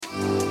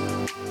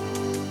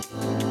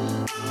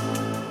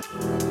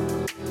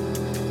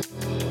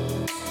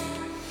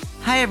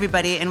Hi,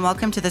 everybody, and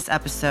welcome to this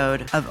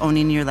episode of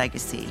Owning Your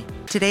Legacy.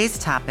 Today's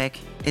topic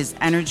is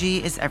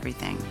energy is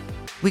everything.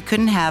 We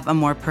couldn't have a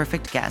more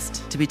perfect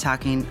guest to be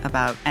talking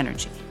about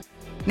energy.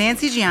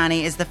 Nancy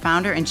Gianni is the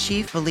founder and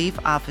chief belief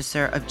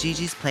officer of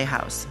Gigi's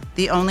Playhouse,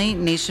 the only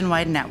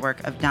nationwide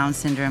network of Down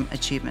syndrome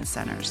achievement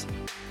centers.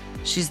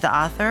 She's the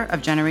author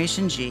of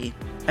Generation G,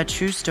 a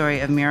true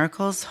story of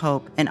miracles,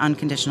 hope, and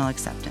unconditional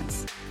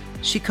acceptance.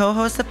 She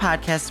co-hosts a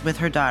podcast with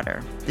her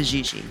daughter, the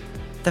Gigi,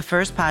 the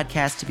first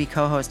podcast to be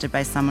co-hosted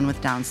by someone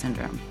with Down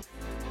syndrome.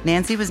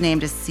 Nancy was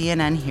named a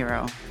CNN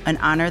Hero, an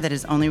honor that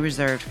is only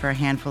reserved for a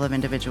handful of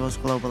individuals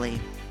globally.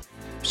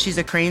 She's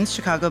a Crain's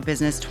Chicago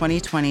Business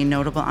 2020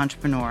 Notable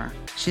Entrepreneur.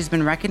 She's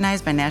been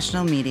recognized by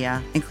national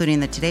media, including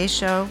The Today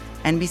Show,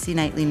 NBC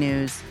Nightly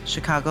News,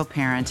 Chicago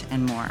Parent,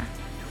 and more.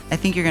 I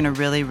think you're going to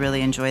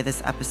really enjoy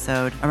this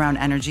episode around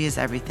energy is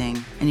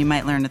everything, and you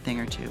might learn a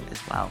thing or two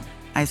as well.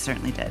 I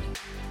certainly did.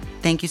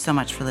 Thank you so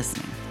much for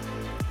listening.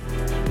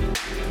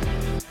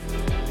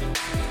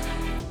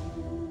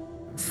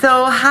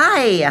 So,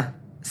 hi.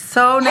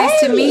 So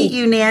nice to meet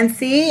you,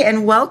 Nancy,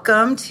 and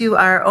welcome to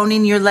our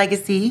Owning Your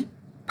Legacy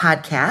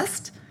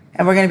podcast.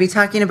 And we're going to be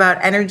talking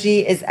about energy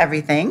is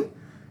everything,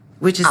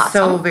 which is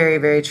so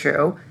very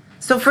true.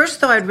 So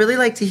first, though, I'd really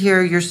like to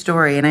hear your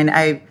story. And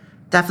I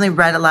definitely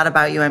read a lot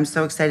about you. I'm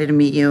so excited to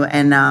meet you.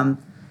 And I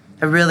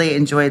really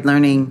enjoyed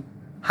learning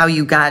how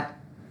you got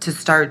to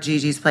start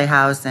Gigi's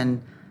Playhouse.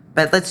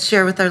 But let's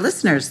share with our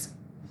listeners.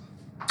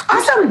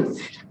 Awesome.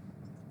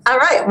 All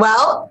right.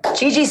 Well,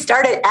 Gigi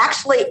started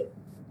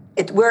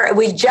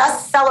we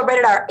just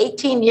celebrated our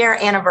 18-year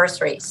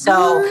anniversary.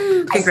 So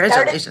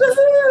congratulations.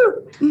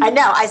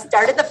 I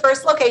started the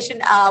first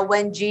location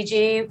when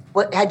Gigi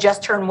had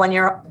just turned 1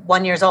 year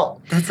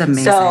old. That's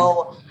amazing.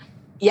 So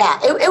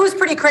yeah, it was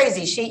pretty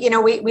crazy. She,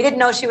 we didn't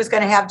know she was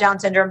going to have Down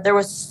syndrome. There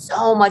was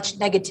so much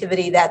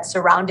negativity that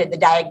surrounded the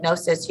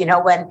diagnosis.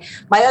 When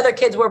my other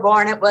kids were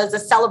born, it was a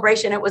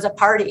celebration. It was a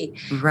party.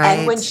 Right.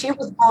 And when she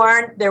was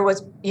born, there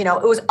was, it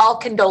was all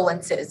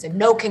condolences and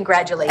no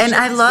congratulations. And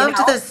I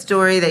loved the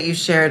story that you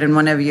shared in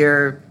one of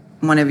your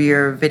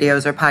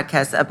videos or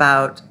podcasts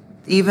about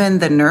even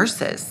the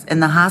nurses in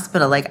the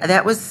hospital. Like,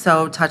 that was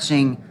so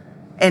touching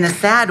in a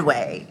sad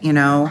way,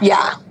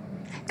 Yeah.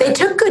 They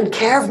took good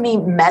care of me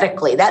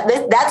medically.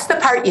 That's the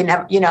part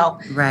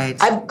Right.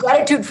 I have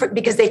gratitude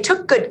because they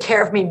took good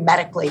care of me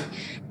medically.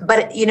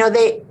 But,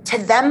 to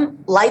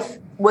them, life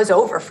was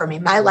over for me.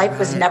 My life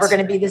was never going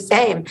to be the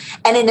same.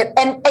 And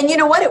you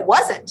know what? It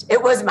wasn't.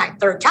 It was my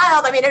third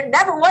child. I mean, it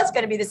never was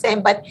going to be the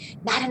same, but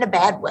not in a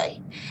bad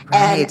way.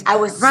 Right. And I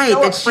was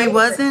that she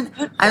wasn't.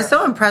 I'm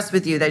so impressed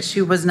with you that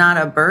she was not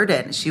a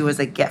burden. She was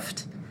a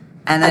gift.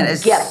 And that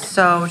is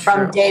so true.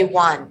 From day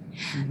one.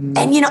 Mm-hmm.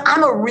 And,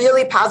 I'm a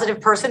really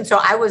positive person. So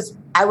I was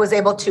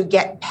able to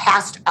get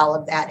past all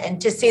of that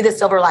and to see the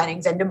silver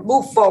linings and to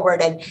move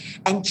forward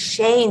and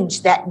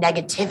change that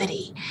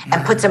negativity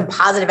and put some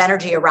positive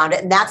energy around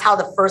it. And that's how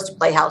the first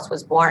Playhouse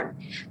was born,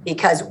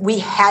 because we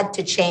had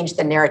to change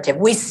the narrative.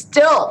 We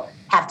still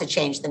have to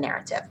change the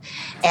narrative,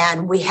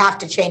 and we have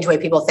to change the way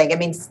people think. I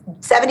mean,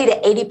 70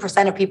 to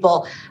 80% of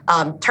people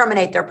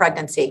terminate their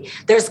pregnancy.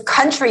 There's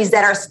countries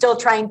that are still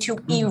trying to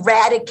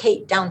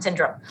eradicate Down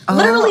syndrome.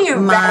 Literally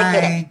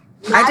eradicate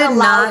it. I did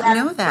not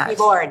know that. To be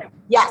born.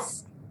 Yes.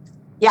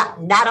 Yeah,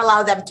 not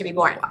allow them to be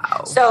born.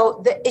 Wow.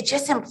 So it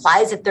just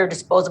implies that they're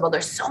disposable.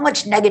 There's so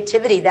much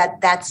negativity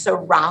that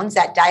surrounds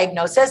that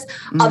diagnosis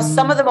of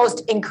some of the most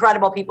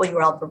incredible people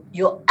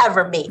you'll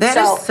ever meet. That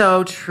is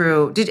so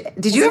true.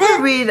 Did you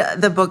ever read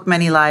the book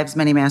Many Lives,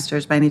 Many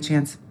Masters by any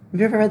chance?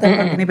 Have you ever read that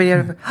book? Anybody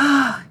ever?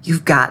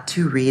 You've got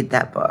to read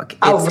that book.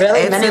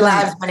 Really? Many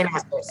Lives, Many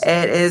Masters.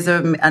 It is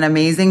an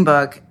amazing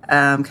book,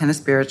 kind of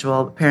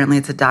spiritual. Apparently,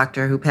 it's a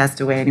doctor who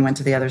passed away and he went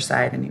to the other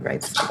side and he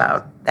writes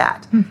about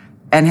that.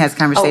 And has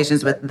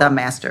conversations with the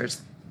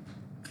masters.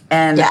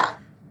 And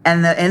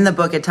in the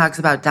book, it talks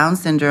about Down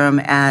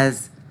syndrome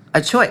as a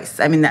choice.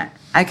 I mean,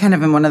 I kind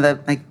of am one of the,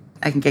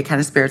 I can get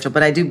kind of spiritual,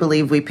 but I do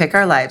believe we pick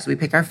our lives, we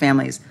pick our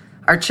families.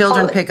 Our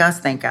children pick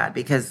us, thank God,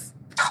 because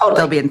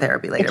they'll be in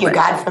therapy later. Thank you,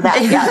 God, for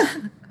that, yeah.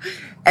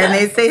 And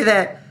they say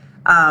that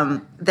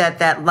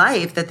that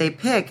life that they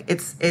pick,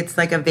 it's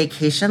like a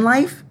vacation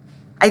life.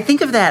 I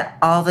think of that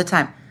all the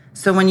time.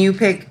 So when you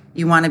pick,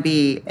 you want to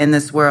be in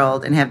this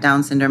world and have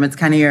Down syndrome, it's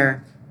kind of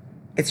your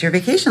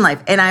vacation life.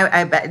 And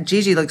I bet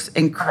Gigi looks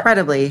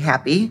incredibly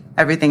happy.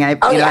 Everything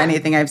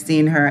anything I've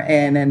seen her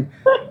in,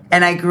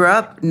 and I grew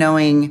up in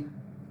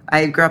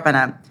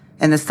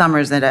the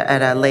summers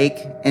at a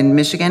lake in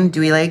Michigan,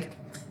 Dewey Lake,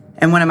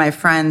 and one of my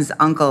friend's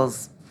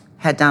uncles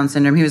had Down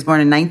syndrome. He was born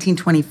in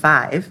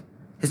 1925.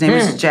 His name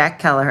was Jack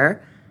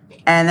Kelleher,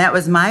 and that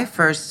was my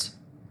first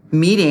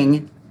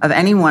meeting of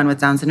anyone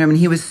with Down syndrome, and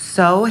he was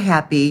so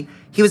happy.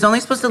 He was only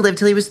supposed to live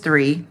till he was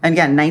 3.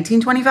 Again,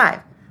 1925.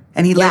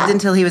 And he lived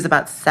until he was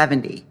about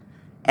 70.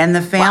 And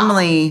the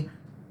family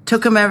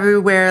took him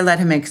everywhere, let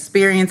him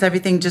experience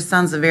everything. Just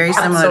sounds very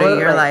similar to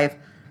your life.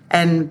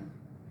 And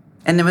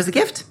it was a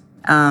gift.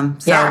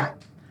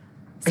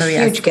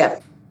 Huge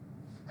gift.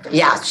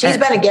 Yeah, she's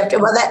been a gift.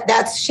 Well,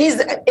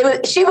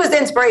 she was the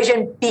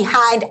inspiration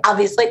behind,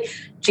 obviously,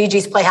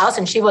 Gigi's Playhouse,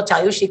 and she will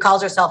tell you she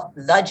calls herself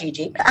the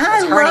Gigi.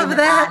 I love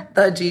that,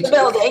 the Gigi. The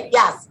building,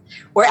 yes.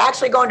 We're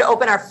actually going to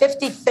open our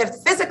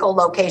 55th physical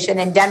location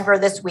in Denver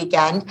this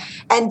weekend.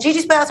 And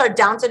Gigi's Playhouse are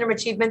Down syndrome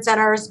achievement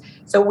centers.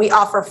 So we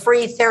offer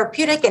free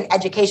therapeutic and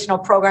educational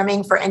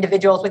programming for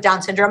individuals with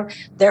Down syndrome,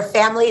 their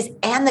families,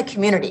 and the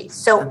community.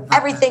 So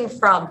everything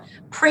from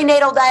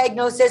prenatal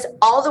diagnosis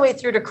all the way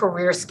through to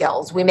career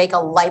skills. We make a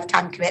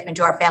lifetime commitment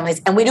to our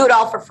families, and we do it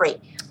all for free.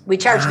 We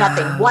charge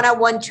nothing.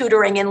 One-on-one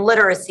tutoring in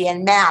literacy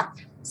and math,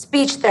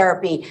 speech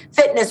therapy,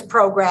 fitness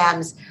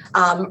programs,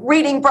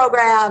 reading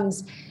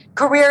programs,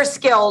 career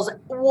skills,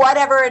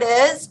 whatever it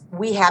is,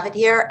 we have it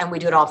here, and we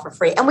do it all for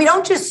free. And we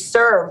don't just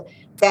serve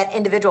that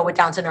individual with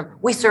Down syndrome,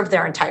 we serve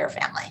their entire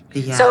family.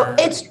 Yeah. So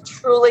it's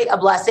truly a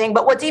blessing.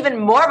 But what's even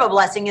more of a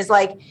blessing is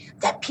like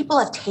that people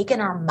have taken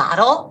our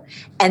model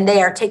and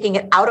they are taking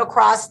it out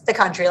across the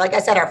country. Like I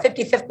said, our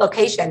 55th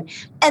location.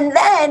 And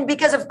then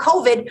because of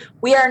COVID,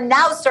 we are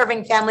now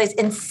serving families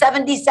in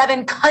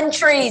 77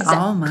 countries.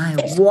 Oh my,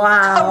 it's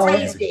wow.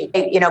 Crazy.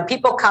 You know,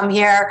 people come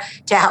here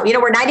to help. You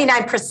know, we're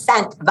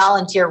 99%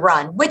 volunteer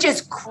run, which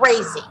is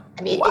crazy.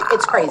 I mean,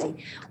 it's crazy.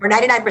 We're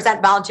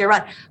 99% volunteer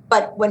run.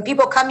 But when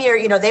people come here,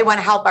 you know, they want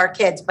to help our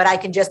kids. But I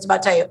can just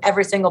about tell you,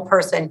 every single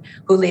person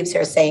who leaves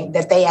here saying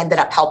that they ended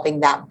up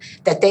helping them,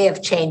 that they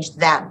have changed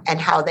them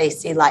and how they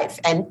see life.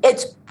 And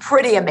it's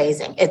pretty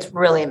amazing. It's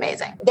really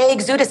amazing. They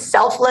exude a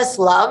selfless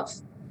love.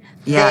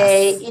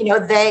 Yes.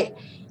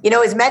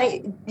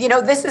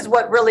 This is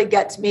what really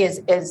gets me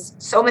is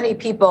so many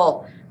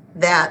people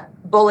that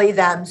bully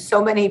them,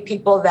 so many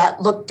people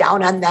that look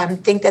down on them,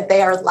 think that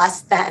they are less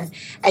than.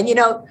 And, you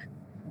know,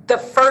 the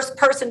first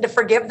person to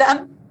forgive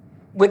them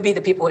would be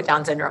the people with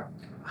Down syndrome.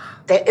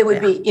 It would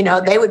be, you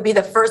know, they would be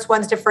the first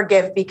ones to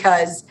forgive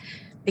because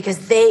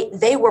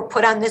they were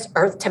put on this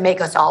earth to make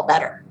us all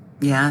better.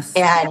 Yes.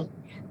 And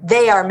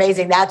they are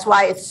amazing. That's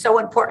why it's so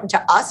important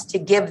to us to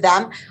give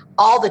them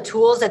all the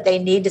tools that they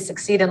need to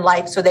succeed in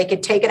life so they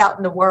could take it out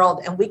in the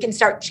world and we can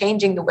start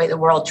changing the way the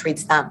world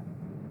treats them.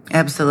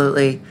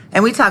 Absolutely.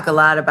 And we talk a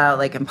lot about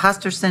like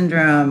imposter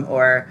syndrome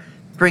or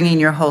bringing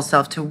your whole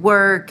self to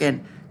work.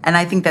 And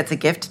I think that's a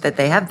gift that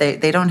they have.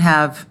 They don't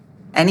have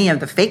any of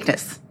the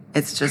fakeness.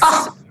 It's just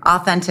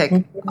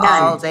authentic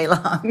all day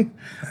long,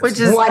 which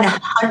is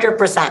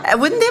 100%.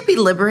 Wouldn't that be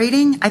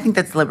liberating? I think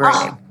that's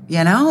liberating,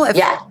 you know?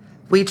 Yeah.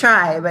 We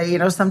try, but, you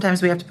know,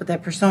 sometimes we have to put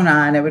that persona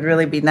on. It would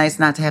really be nice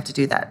not to have to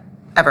do that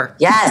ever.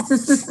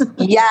 Yes.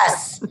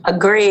 Yes.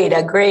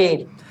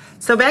 Agreed.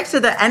 So back to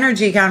the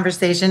energy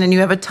conversation, and you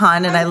have a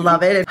ton, and I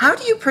love it. How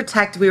do you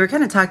protect, we were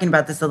kind of talking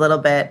about this a little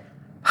bit,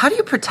 how do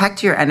you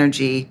protect your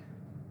energy?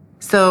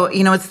 So,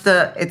 you know, it's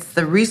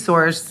the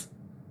resource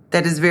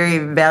that is very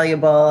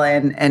valuable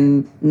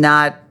and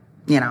not,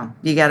 you know,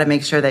 you got to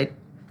make sure that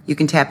you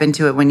can tap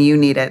into it when you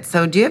need it.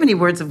 So do you have any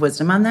words of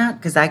wisdom on that?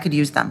 Because I could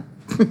use them.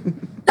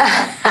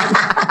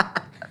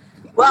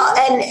 Well,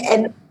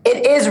 and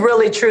it is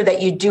really true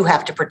that you do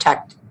have to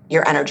protect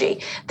your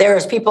energy.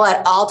 There's people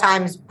at all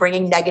times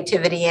bringing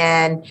negativity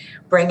in,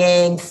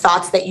 bringing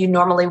thoughts that you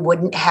normally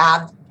wouldn't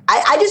have.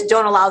 I just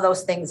don't allow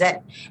those things in.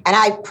 And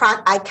I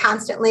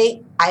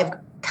constantly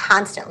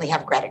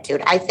have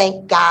gratitude. I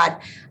thank God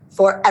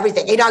for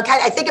everything. You know,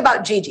 I think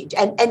about Gigi,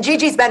 and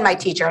Gigi's been my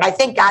teacher, and I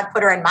think God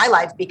put her in my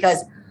life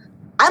because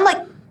I'm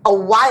like a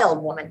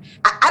wild woman.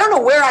 I don't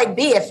know where I'd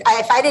be if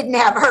I didn't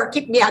have her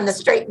keep me on the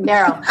straight and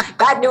narrow.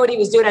 God knew what he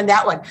was doing on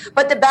that one.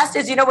 But the best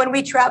is, you know, when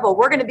we travel,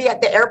 we're going to be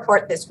at the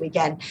airport this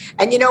weekend.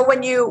 And, you know,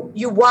 when you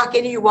walk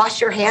in and you wash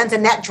your hands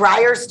and that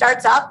dryer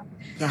starts up,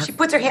 she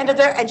puts her hand in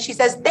there and she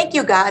says, "Thank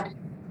you, God."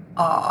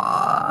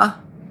 Aww.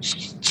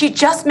 She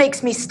just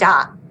makes me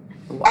stop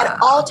at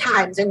all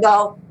times and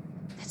go,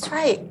 "That's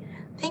right.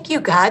 Thank you,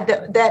 God,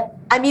 that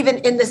I'm even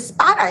in the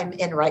spot I'm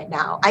in right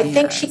now." I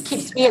think she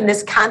keeps me in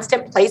this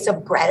constant place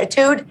of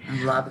gratitude.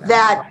 I love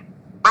that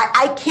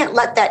I can't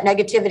let that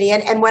negativity in.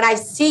 And when I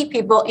see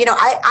people, you know,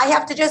 I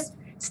have to just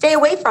stay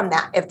away from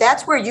that. If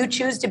that's where you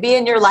choose to be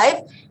in your life,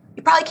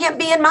 you probably can't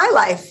be in my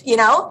life, you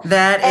know?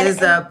 That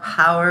is a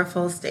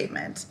powerful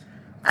statement.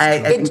 I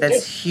think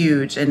that's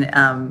huge. And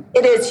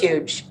it is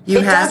huge.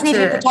 It does need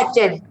to be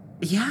protected.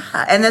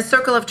 Yeah. And the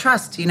circle of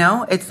trust, you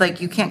know, it's like,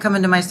 you can't come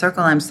into my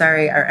circle. I'm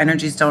sorry. Our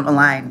energies don't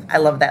align. I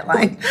love that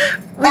line.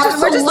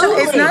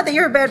 It's not that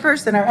you're a bad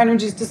person. Our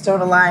energies just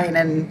don't align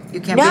and you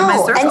can't be in my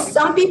circle. And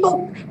some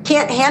people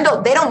can't handle,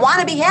 they don't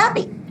want to be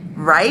happy.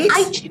 Right.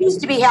 I choose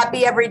to be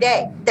happy every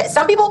day.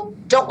 Some people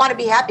don't want to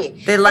be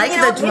happy. They like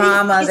the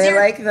drama. They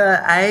like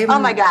oh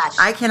my gosh.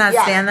 I cannot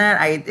stand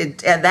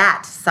that.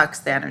 That sucks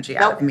the energy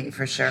out of me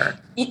for sure.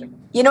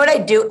 You know what I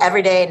do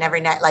every day and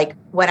every night? Like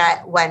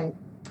when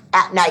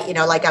at night, you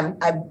know, like I'm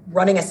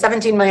running a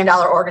 $17 million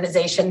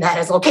organization that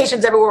has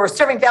locations everywhere. We're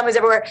serving families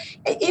everywhere.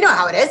 You know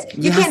how it is.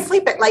 You can't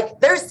sleep at like,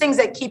 there's things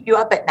that keep you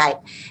up at night.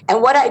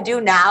 And what I do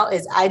now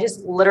is I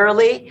just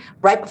literally,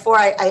 right before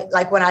I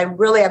like when I'm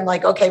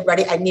like, okay,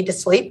 ready, I need to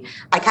sleep.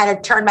 I kind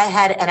of turn my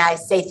head and I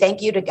say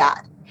thank you to God.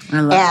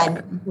 I love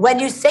that. When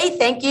you say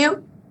thank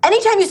you,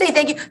 anytime you say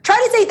thank you, try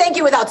to say thank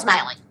you without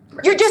smiling.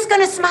 You're just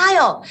going to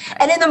smile.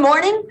 And in the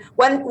morning,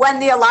 when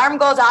the alarm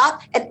goes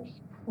off, and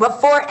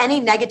before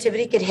any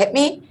negativity could hit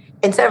me,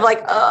 instead of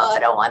like, oh, I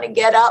don't want to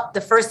get up,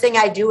 the first thing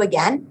I do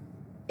again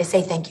is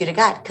say thank you to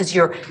God, because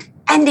you're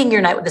ending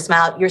your night with a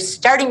smile. You're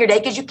starting your day,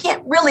 because you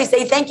can't really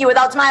say thank you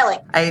without smiling.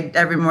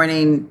 Every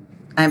morning,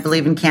 I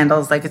believe in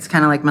candles. Like, it's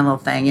kind of like my little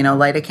thing,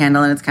 light a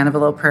candle, and it's kind of a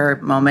little prayer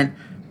moment.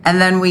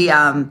 And then we,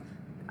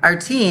 our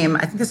team,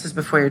 I think this was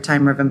before your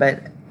time, Mervyn,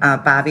 but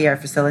Bobby, our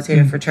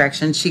facilitator for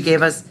Traction, she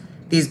gave us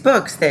these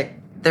books that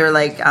they're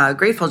like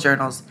grateful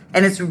journals.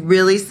 And it's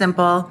really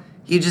simple.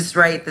 You just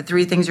write the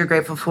 3 things you're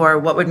grateful for,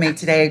 what would make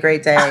today a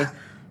great day.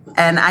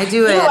 And I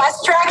do it.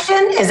 US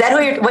Traction? Is that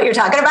what you're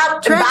talking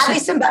about?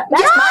 Traction. Bobby,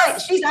 that's mine.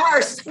 She's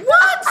ours.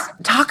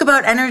 What? Talk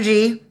about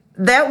energy.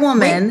 That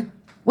woman,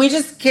 we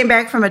just came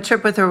back from a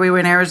trip with her. We were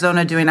in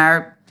Arizona doing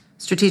our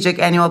strategic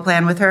annual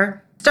plan with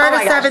her. Start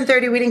at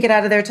 7:30. We didn't get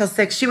out of there till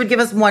 6. She would give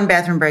us 1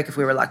 bathroom break if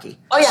we were lucky.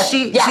 Oh, yeah.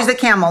 She's a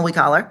camel, we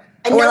call her.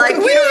 And we're like,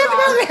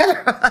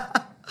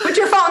 put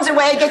your phones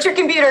away. Get your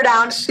computer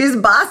down. She's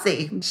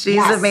bossy.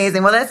 She's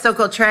amazing. Well, that's so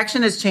cool.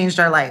 Traction has changed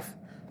our life.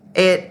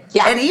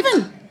 And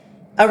even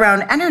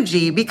around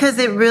energy, because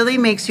it really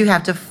makes you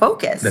have to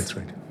focus. That's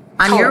right.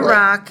 On your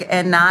rock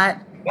and not,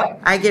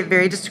 I get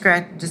very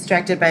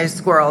distracted by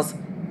squirrels.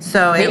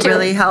 So it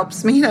really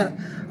helps me to,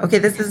 okay,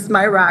 this is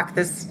my rock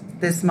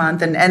this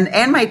month.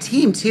 And my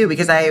team too,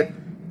 because I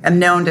am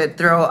known to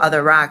throw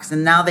other rocks.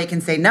 And now they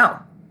can say, no,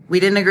 we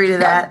didn't agree to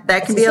that.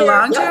 That can be a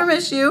long-term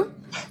issue.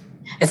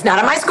 It's not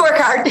on my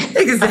scorecard.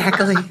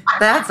 Exactly.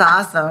 That's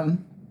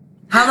awesome.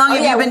 How long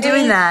have you been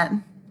doing that?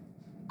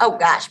 Oh,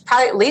 gosh,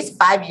 probably at least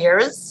 5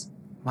 years.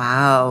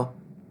 Wow.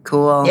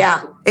 Cool.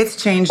 Yeah.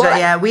 It's changed.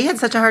 We had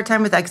such a hard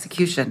time with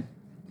execution.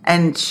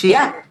 And we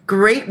had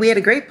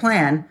a great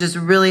plan, just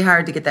really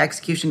hard to get the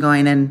execution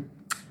going. And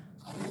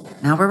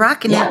now we're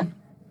rocking it.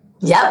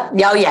 Yep.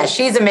 Oh, yeah.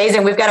 She's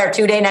amazing. We've got our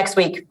 2-day next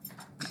week.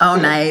 Oh,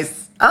 nice.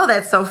 Oh,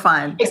 that's so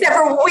fun. Except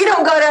for we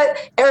don't go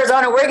to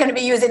Arizona. We're going to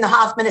be using the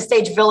Hoffman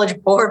Estate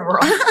Village boardroom.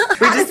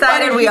 We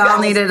decided we all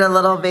needed a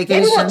little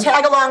vacation. Maybe we'll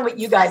tag along with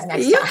you guys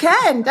next time. You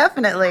can,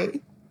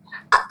 definitely.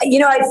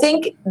 I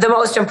think the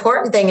most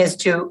important thing is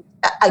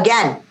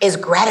is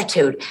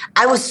gratitude.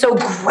 I was so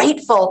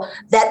grateful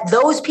that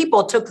those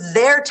people took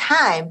their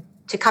time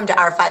to come to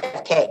our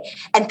 5K.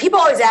 And people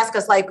always ask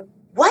us, like,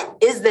 what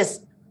is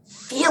this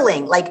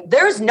feeling? Like,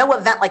 there's no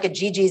event like a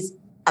Gigi's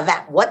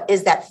event. What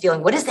is that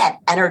feeling? What is that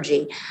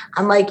energy?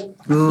 I'm like,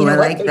 I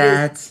like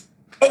that.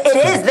 It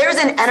is. There's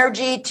an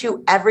energy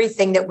to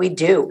everything that we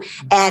do.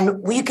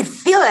 And you could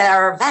feel it at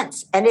our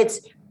events. And it's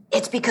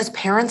because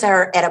parents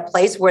are at a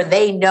place where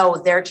they know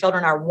their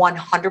children are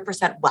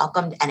 100%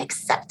 welcomed and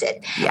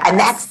accepted. Yes. And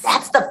that's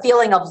the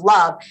feeling of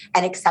love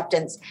and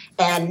acceptance.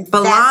 And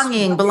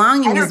belonging.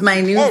 Belonging is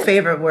my new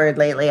favorite word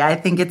lately. I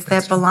think it's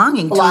that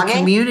belonging to a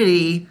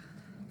community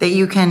that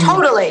you can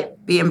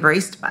be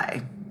embraced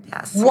by.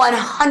 Yes.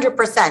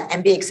 100%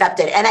 and be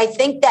accepted. And I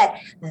think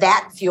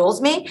that fuels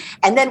me.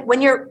 And then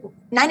when you're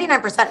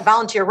 99%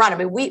 volunteer run, I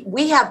mean,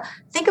 we have,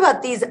 think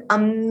about these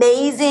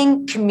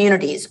amazing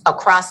communities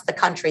across the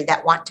country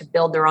that want to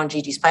build their own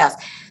Gigi's Playhouse.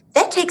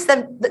 That takes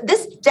them,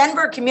 this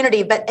Denver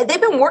community, but they've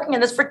been working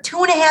on this for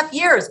 2.5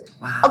 years.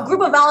 Wow. A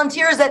group of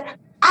volunteers that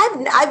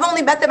I've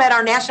only met them at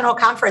our national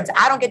conference.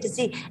 I don't get to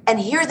see. And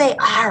here they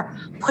are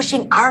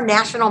pushing our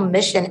national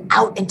mission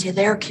out into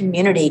their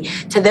community,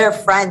 to their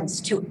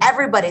friends, to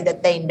everybody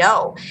that they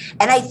know.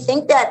 And I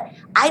think that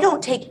I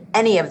don't take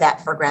any of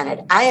that for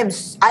granted. I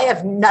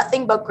have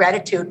nothing but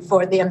gratitude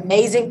for the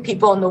amazing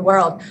people in the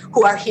world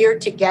who are here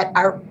to get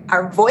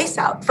our voice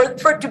out,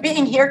 for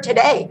being here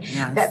today.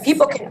 Yes. That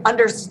people can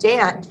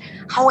understand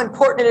how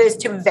important it is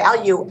to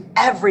value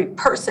every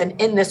person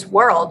in this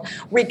world,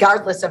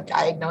 regardless of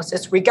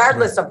diagnosis,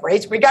 regardless of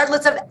race,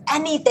 regardless of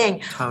anything.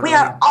 Totally. We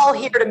are all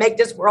here to make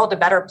this world a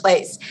better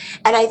place.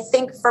 And I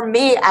think for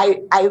me,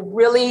 I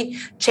really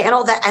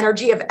channel the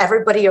energy of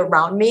everybody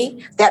around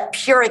me, that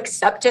pure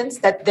acceptance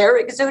that they're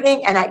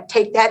exuding, and I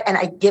take that and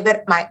I give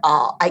it my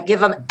all. I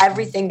give them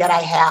everything that I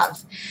have,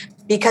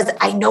 because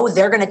I know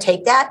they're going to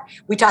take that.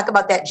 We talk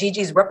about that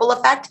Gigi's ripple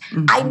effect.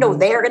 Mm-hmm. I know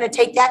they are going to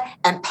take that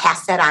and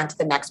pass that on to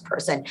the next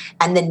person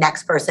and the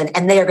next person,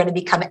 and they are going to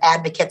become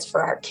advocates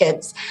for our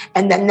kids.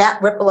 And then that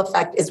ripple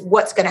effect is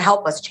what's going to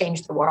help us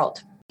change the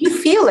world. You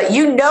feel it.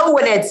 You know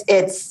when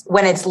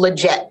it's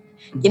legit.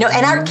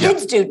 And our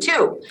kids do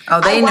too. Oh,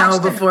 they know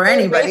before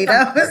anybody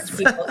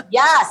knows.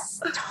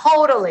 Yes,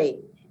 totally.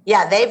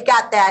 Yeah, they've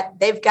got that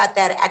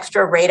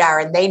extra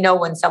radar, and they know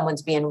when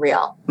someone's being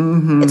real.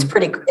 Mm-hmm. It's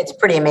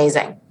pretty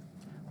amazing.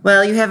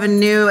 Well, you have a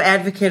new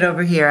advocate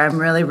over here. I'm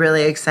really,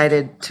 really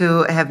excited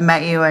to have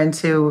met you and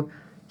to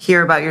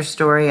hear about your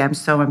story. I'm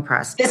so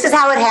impressed. This is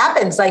how it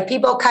happens. Like,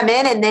 people come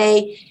in and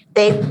they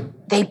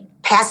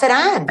pass it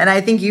on. And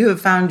I think you have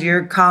found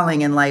your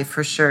calling in life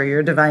for sure.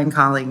 Your divine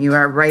calling. You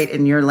are right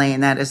in your lane.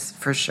 That is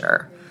for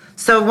sure.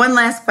 So one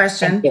last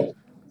question. Thank you.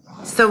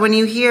 So when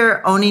you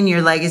hear owning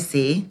your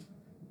legacy,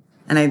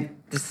 and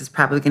this is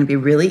probably going to be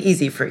really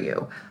easy for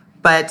you,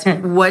 But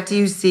what do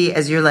you see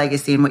as your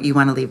legacy and what you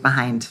want to leave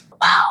behind?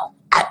 Wow.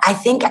 I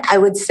think I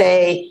would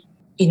say,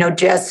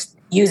 just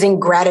using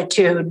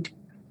gratitude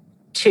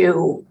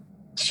to,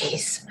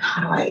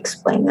 how do I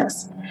explain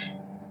this?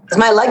 Because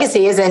my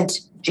legacy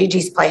isn't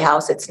Gigi's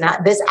Playhouse. It's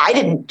not this. I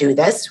didn't do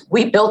this.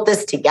 We built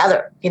this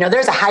together.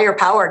 There's a higher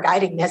power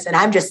guiding this, and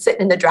I'm just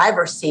sitting in the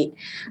driver's seat.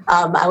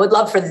 I would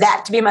love for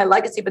that to be my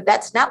legacy, but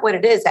that's not what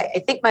it is.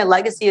 I think my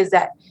legacy is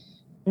that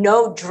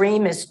no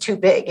dream is too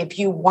big. If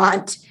you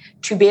want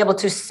to be able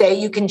to say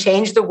you can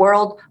change the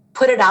world,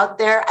 put it out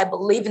there. I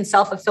believe in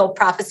self-fulfilled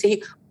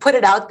prophecy. Put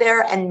it out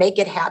there and make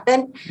it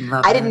happen.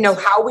 I didn't know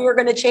how we were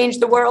going to change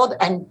the world,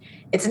 and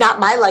it's not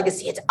my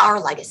legacy. It's our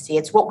legacy.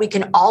 It's what we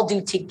can all do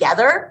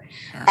together.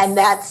 Yes. And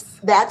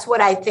that's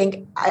what I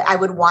think I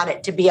would want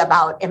it to be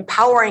about,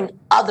 empowering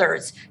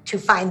others to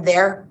find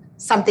their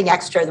something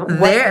extra.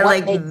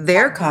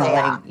 Their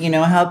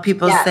calling, how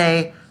people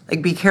say,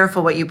 be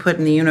careful what you put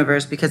in the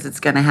universe because it's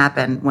going to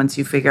happen once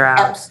you figure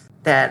out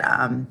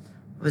that,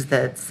 was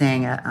that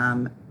saying,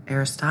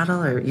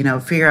 Aristotle, or,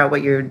 figure out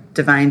what your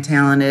divine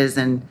talent is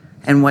and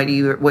what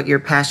you're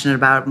passionate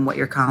about and what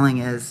your calling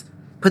is.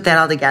 Put that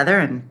all together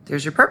and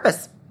there's your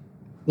purpose.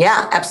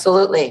 Yeah,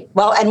 absolutely.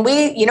 Well, and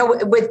we,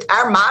 with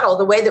our model,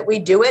 the way that we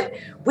do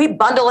it, we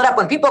bundle it up.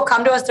 When people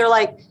come to us, they're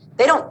like,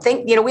 they don't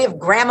think, we have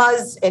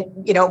grandmas and,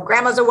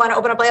 grandmas who want to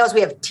open a playhouse.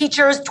 We have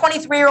teachers,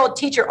 23-year-old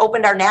teacher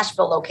opened our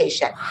Nashville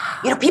location.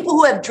 People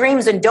who have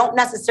dreams and don't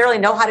necessarily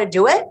know how to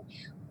do it.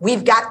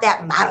 We've got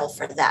that model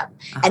for them.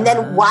 And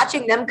then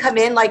watching them come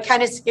in like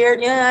kind of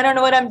scared, I don't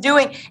know what I'm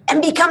doing,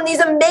 and become these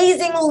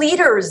amazing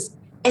leaders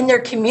in their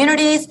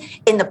communities,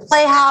 in the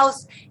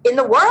playhouse, in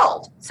the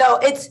world. So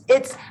it's.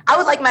 I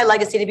would like my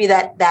legacy to be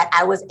that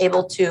I was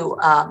able to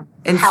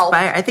inspire. Help.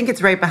 I think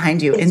it's right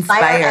behind you.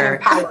 Inspire. And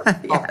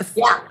empower. Yes.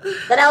 Yeah.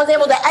 That I was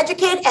able to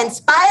educate,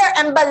 inspire,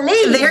 and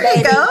believe. There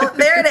you go.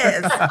 There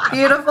it is.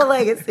 Beautiful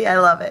legacy. I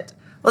love it.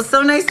 Well,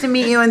 so nice to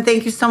meet you, and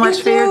thank you so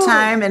much for your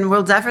time. And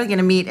we're definitely going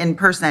to meet in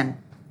person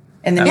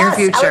in the near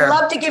future. I would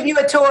love to give you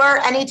a tour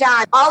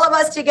anytime. All of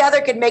us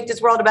together could make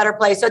this world a better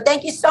place. So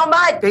thank you so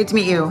much. Great to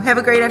meet you. Have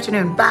a great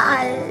afternoon.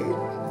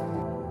 Bye.